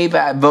behave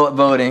at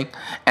voting,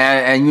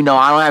 and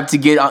I don't have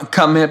to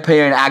come up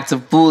here and act a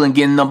fool and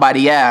get in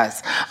nobody's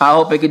ass. I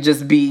hope it could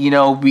just be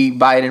we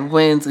Biden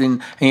wins,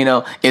 and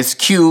it's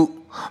cute.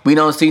 We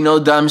don't see no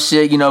dumb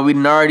shit.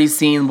 We've already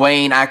seen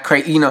Wayne act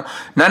crazy. None of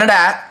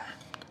that.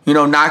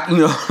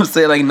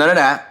 Say like none of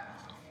that.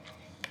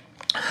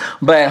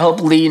 But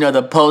hopefully,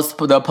 the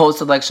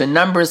post election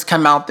numbers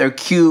come out. They're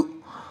cute.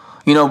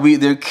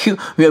 They're cute.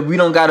 We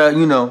don't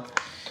gotta.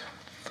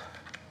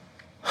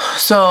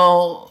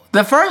 So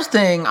the first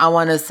thing I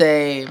want to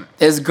say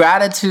is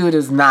gratitude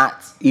is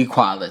not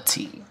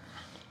equality.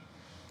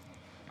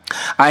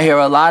 I hear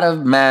a lot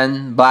of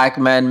men, black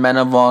men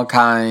of all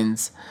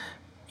kinds.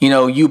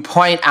 You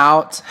point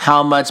out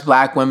how much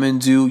black women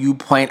do. You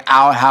point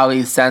out how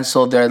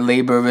essential their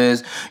labor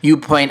is. You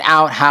point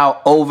out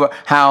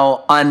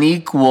how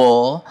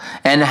unequal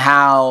and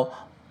how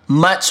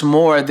much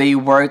more they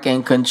work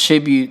and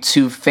contribute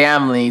to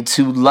family,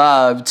 to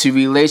love, to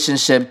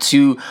relationship,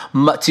 to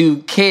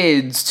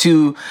kids,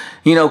 to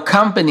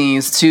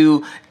companies,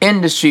 to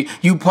industry.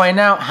 You point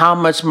out how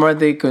much more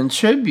they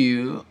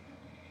contribute.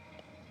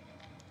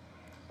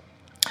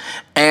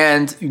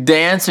 And the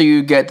answer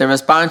you get, the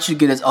response you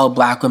get is, oh,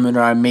 black women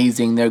are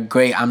amazing. They're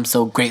great. I'm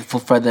so grateful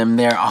for them.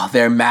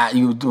 They're mad.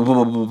 You blah,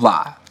 blah, blah,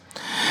 blah.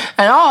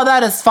 And all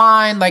that is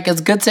fine. Like,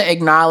 it's good to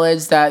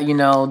acknowledge that,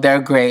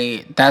 they're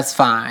great. That's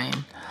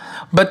fine.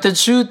 But the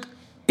truth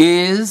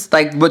is,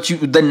 like,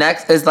 the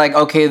next is like,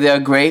 okay, they're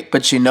great,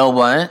 but you know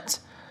what?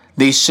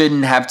 They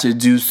shouldn't have to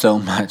do so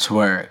much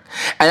work.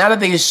 And now that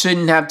they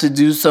shouldn't have to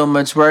do so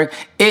much work,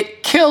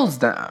 it kills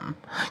them.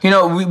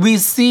 We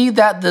see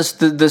that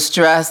the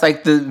stress,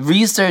 like the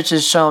research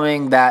is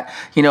showing that,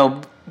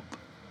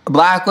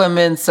 black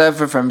women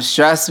suffer from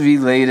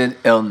stress-related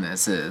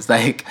illnesses.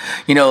 Like,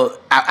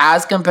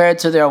 as compared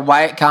to their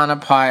white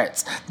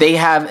counterparts, they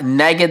have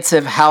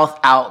negative health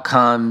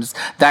outcomes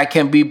that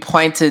can be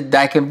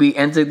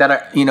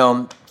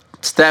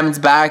stems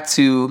back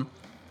to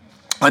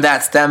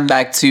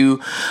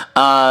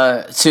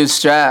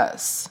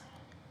stress.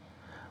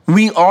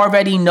 We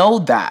already know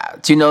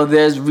that.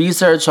 There's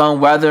research on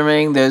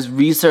weathering, there's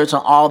research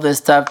on all this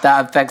stuff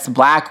that affects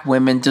black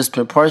women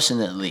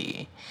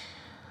disproportionately.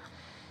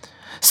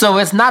 So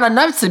it's not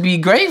enough to be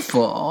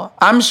grateful.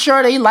 I'm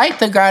sure they like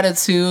the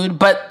gratitude,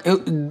 but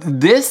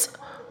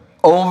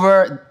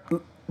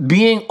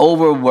being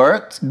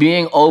overworked,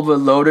 being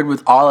overloaded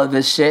with all of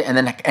this shit,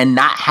 and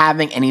not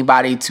having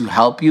anybody to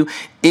help you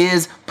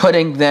is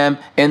putting them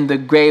in the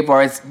grave,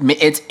 or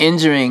it's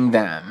injuring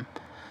them.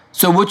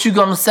 So what you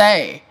gonna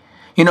say?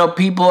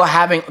 People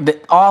having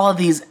all of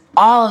these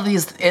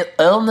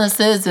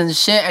illnesses and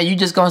shit, and you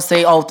just gonna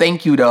say, oh,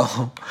 thank you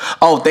though.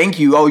 Oh, thank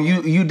you. Oh,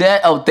 you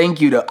dead? Oh,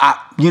 thank you though.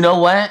 You know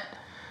what?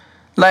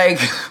 Like,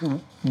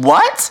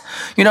 what?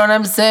 You know what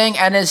I'm saying?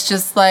 And it's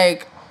just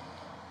like,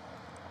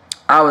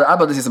 I was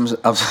about to say some.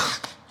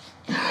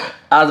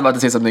 I was about to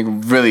say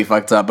something really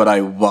fucked up, but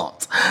I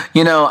won't.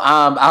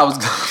 I was...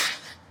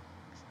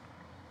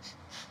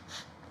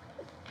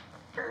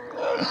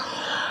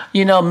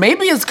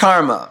 maybe it's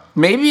karma.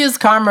 Maybe it's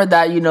karma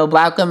that,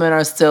 black women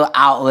are still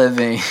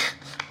outliving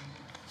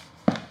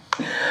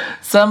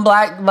some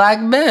black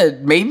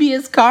men. Maybe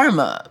it's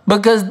karma.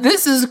 Because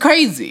this is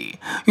crazy.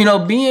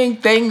 Being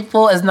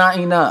thankful is not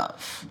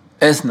enough.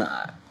 It's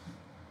not.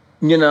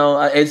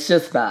 It's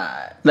just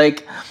not.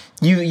 Like,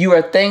 you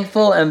are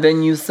thankful and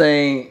then you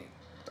say,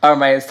 all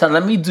right, it's time.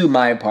 Let me do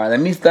my part. Let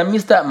me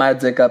step my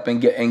dick up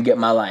and get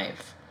my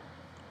life.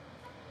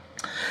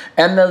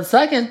 And the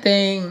second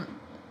thing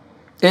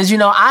is,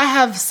 I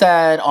have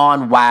said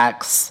on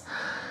Wax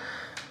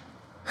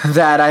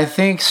that I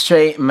think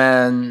straight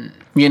men,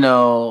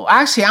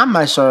 actually, I'm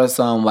not sure it's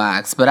on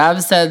Wax, but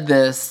I've said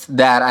this,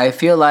 that I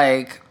feel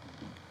like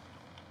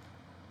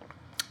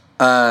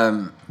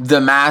the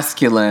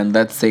masculine,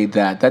 let's say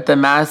that the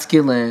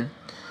masculine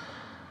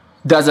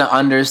doesn't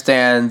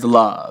understand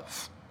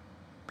love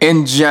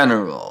in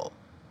general.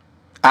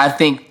 I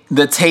think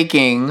the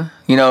taking,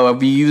 if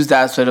we use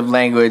that sort of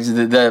language,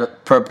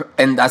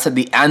 and I said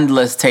the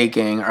endless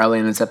taking early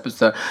in this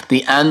episode,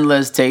 the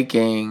endless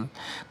taking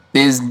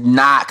is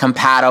not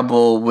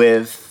compatible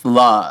with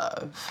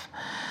love.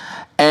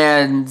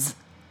 And,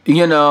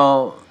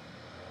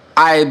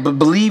 I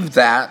believe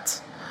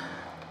that.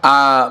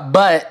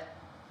 But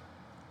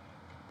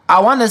I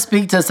want to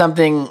speak to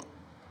something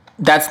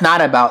that's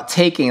not about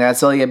taking,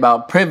 that's only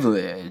about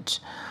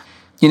privilege.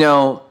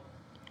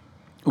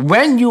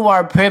 When you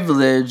are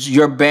privileged,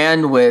 your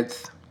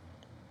bandwidth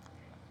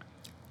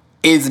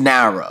is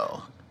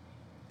narrow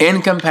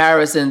in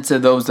comparison to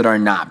those that are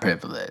not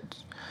privileged.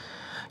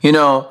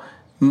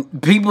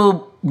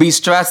 People be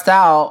stressed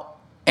out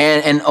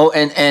and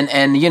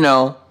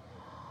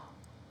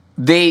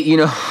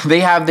they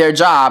have their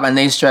job and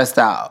they stressed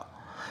out.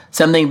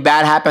 Something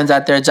bad happens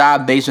at their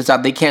job, they stress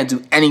out. They can't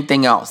do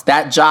anything else.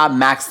 That job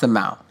maxed them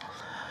out.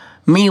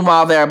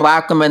 Meanwhile, there are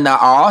black women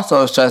that are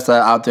also stressed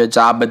out their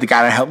job, but they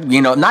gotta help,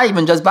 not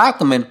even just black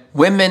women,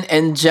 women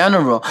in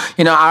general.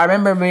 I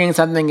remember reading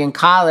something in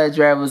college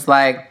where it was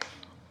like,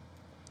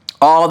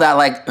 all that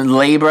like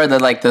labor,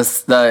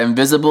 the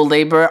invisible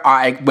labor,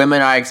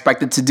 women are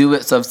expected to do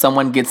it. So if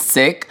someone gets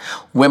sick,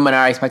 women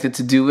are expected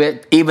to do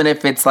it. Even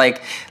if it's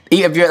like,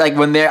 if you're like,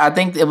 I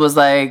think it was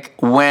like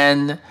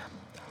when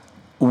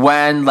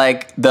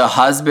like the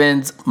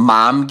husband's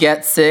mom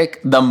gets sick,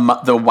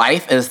 the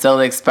wife is still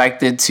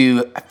expected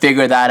to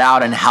figure that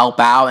out and help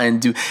out and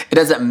do. It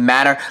doesn't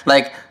matter,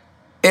 like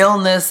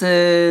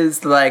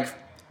illnesses, like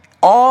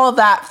all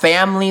that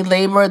family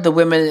labor. The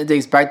women is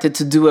expected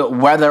to do it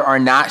whether or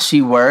not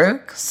she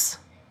works.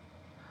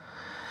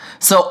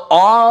 So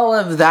all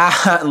of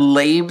that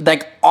labor,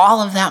 like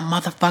all of that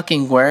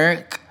motherfucking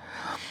work,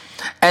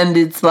 and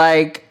it's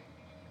like,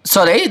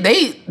 so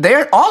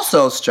they're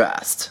also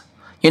stressed.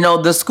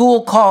 The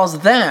school calls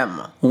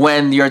them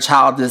when your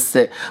child is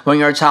sick, when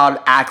your child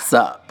acts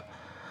up.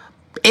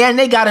 And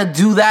they got to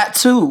do that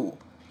too.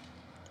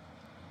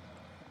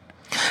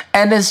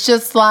 And it's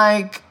just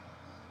like,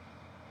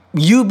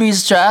 you be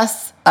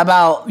stressed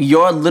about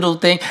your little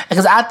thing.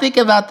 Because I think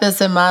about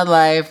this in my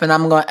life, and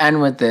I'm going to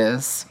end with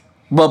this.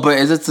 Well, but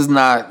this is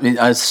not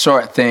a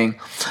short thing.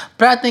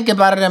 But I think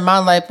about it in my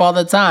life all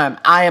the time.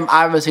 I am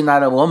obviously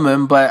not a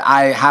woman, but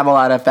I have a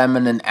lot of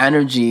feminine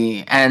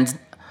energy. And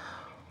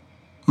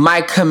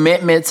my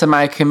commitment to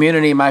my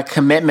community, my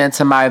commitment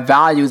to my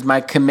values, my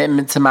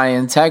commitment to my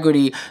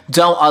integrity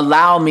don't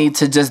allow me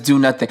to just do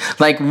nothing.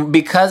 Like,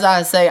 because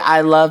I say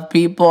I love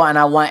people and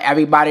I want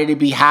everybody to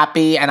be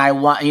happy and I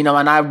want,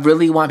 and I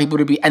really want people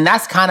to be, and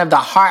that's kind of the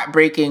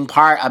heartbreaking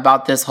part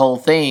about this whole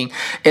thing,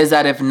 is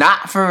that if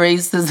not for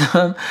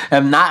racism,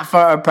 if not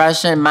for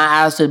oppression, my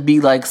ass would be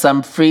like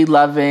some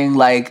free-loving,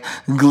 like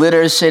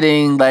glitter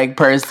shitting like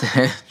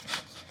person.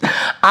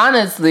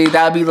 Honestly,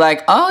 that would be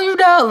like,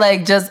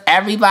 like just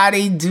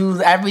everybody do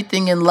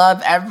everything and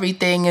love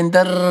everything and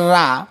da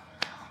da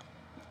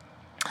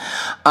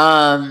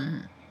da.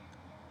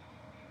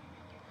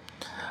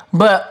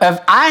 But if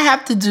I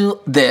have to do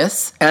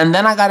this, and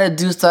then I gotta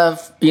do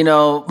stuff,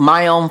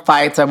 my own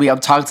fights that we have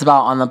talked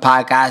about on the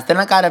podcast, then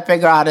I gotta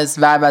figure out how to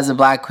survive as a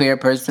black queer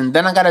person,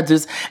 then I gotta do,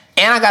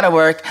 and I gotta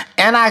work,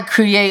 and I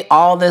create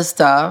all this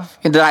stuff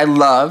that I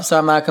love, so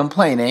I'm not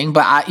complaining,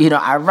 but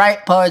I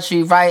write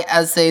poetry, write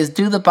essays,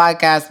 do the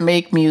podcast,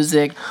 make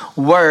music,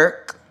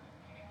 work,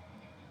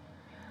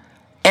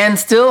 and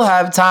still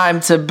have time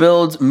to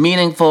build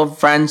meaningful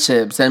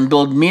friendships and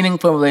build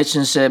meaningful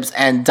relationships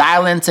and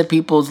dial into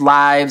people's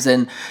lives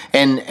and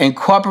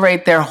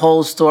incorporate their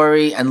whole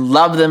story and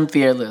love them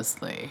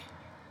fearlessly.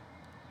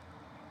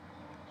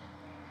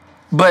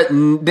 But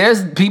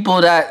there's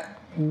people that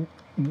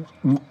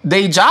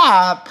they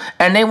job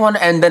and they want,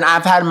 and then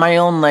I've had my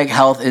own like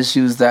health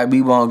issues that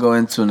we won't go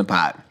into in the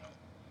pod.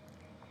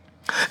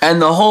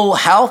 And the whole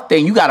health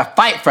thing, you gotta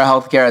fight for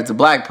healthcare as a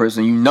black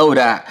person, you know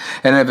that.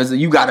 And if it's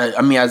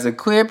as a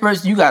queer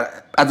person,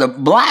 as a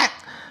black,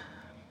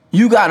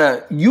 you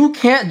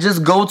can't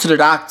just go to the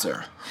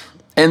doctor.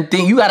 And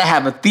you gotta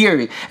have a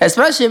theory,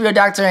 especially if your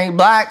doctor ain't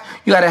black.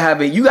 You gotta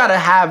have it. You gotta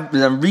have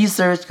the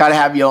research. Gotta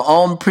have your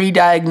own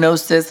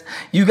pre-diagnosis.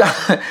 You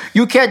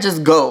can't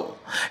just go.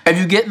 If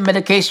you get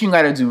medication, you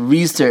gotta do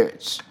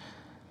research,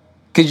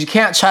 because you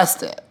can't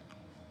trust it.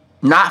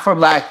 Not for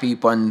black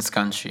people in this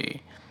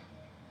country.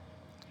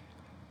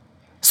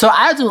 So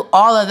I do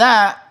all of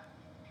that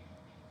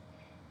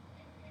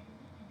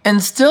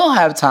and still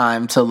have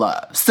time to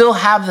love. Still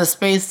have the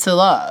space to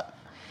love.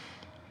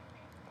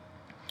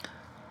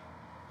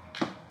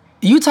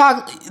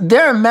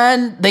 There are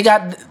men,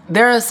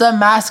 there are some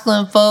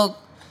masculine folk,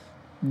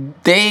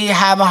 they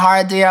have a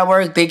hard day at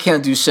work, they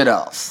can't do shit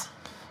else.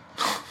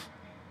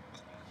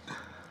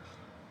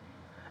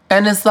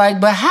 And it's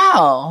like, but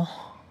how?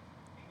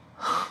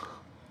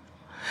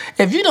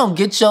 If you don't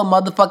get your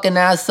motherfucking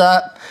ass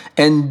up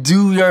and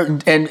do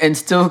and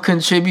still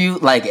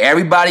contribute like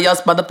everybody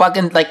else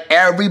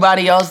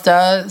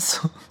does,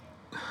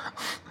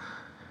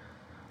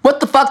 what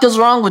the fuck is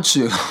wrong with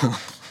you?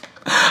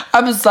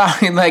 I'm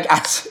sorry, and I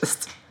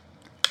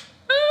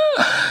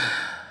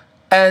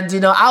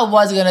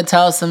was gonna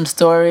tell some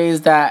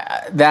stories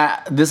that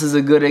this is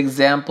a good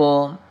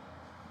example,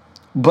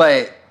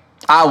 but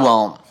I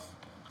won't,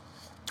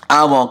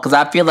 because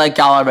I feel like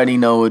y'all already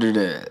know what it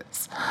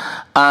is.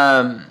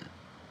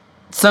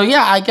 So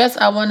yeah, I guess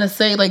I want to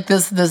say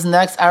this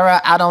next era,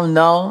 I don't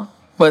know,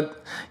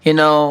 but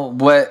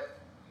what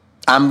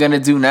I'm gonna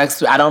do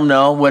next. I don't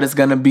know what it's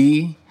gonna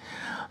be.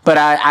 But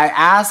I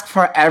ask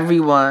for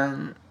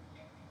everyone,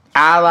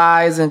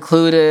 allies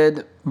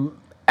included,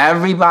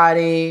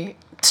 everybody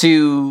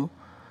to,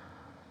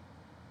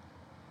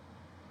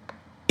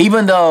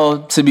 even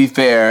though, to be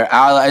fair,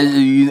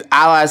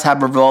 allies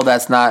have a role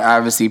that's not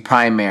obviously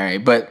primary,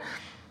 but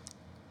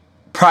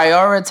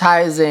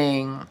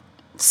prioritizing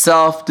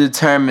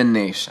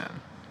self-determination.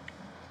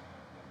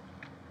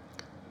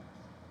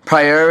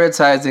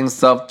 Prioritizing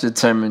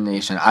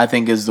self-determination, I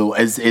think,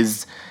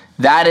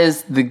 that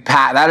is the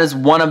path. That is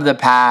one of the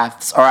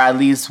paths, or at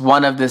least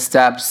one of the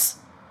steps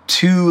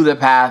to the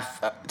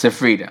path to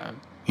freedom.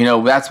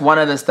 That's one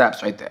of the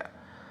steps right there.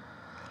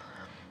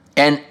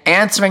 And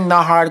answering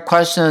the hard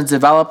questions,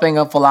 developing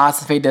a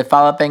philosophy,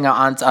 developing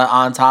an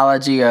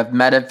ontology of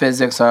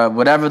metaphysics, or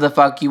whatever the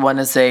fuck you want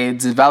to say,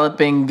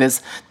 developing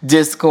this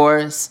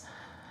discourse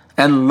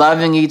and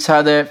loving each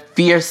other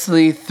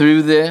fiercely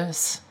through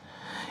this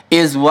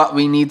is what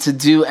we need to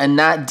do. And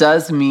that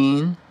does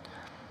mean,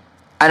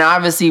 and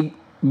obviously,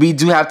 we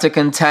do have to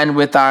contend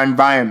with our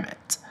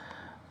environment.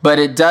 But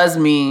it does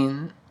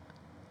mean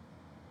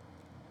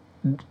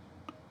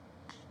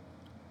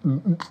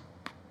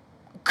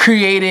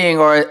creating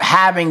or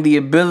having the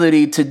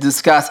ability to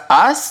discuss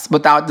us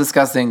without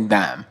discussing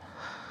them.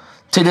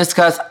 To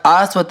discuss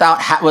us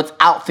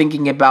without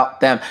thinking about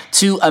them.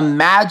 To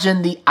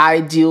imagine the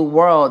ideal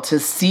world. To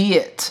see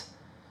it.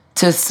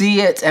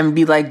 And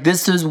be like,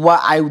 this is what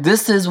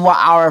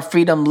our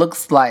freedom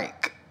looks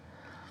like.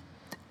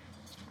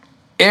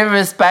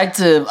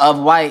 Irrespective of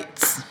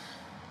whites.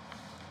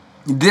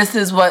 This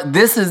is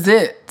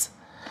it.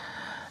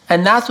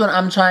 And that's what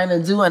I'm trying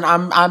to do. And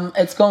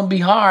it's gonna be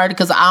hard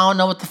because I don't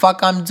know what the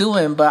fuck I'm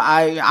doing. But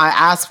I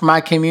ask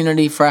my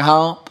community for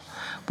help,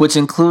 which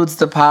includes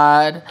the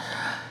pod.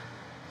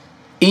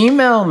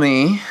 Email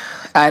me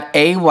at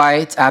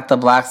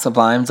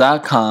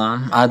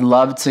awhite@theblacksublime.com. I'd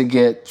love to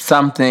get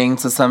some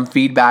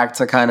feedback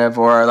to kind of,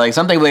 or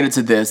something related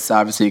to this,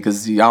 obviously,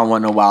 because y'all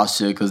want no wild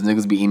shit, because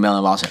niggas be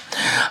emailing wild shit.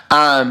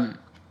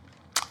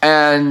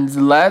 And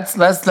let's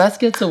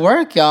get to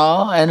work,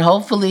 y'all. And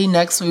hopefully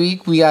next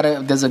week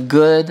there's a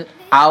good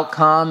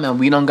outcome, and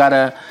we don't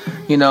gotta,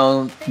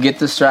 get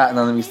distracted.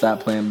 Now let me stop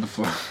playing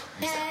before.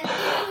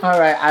 All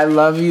right, I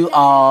love you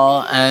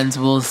all, and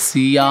we'll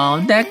see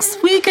y'all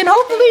next week. And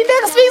hopefully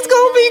next week's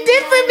gonna be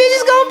different, bitch.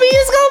 It's gonna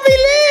be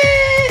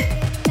lit.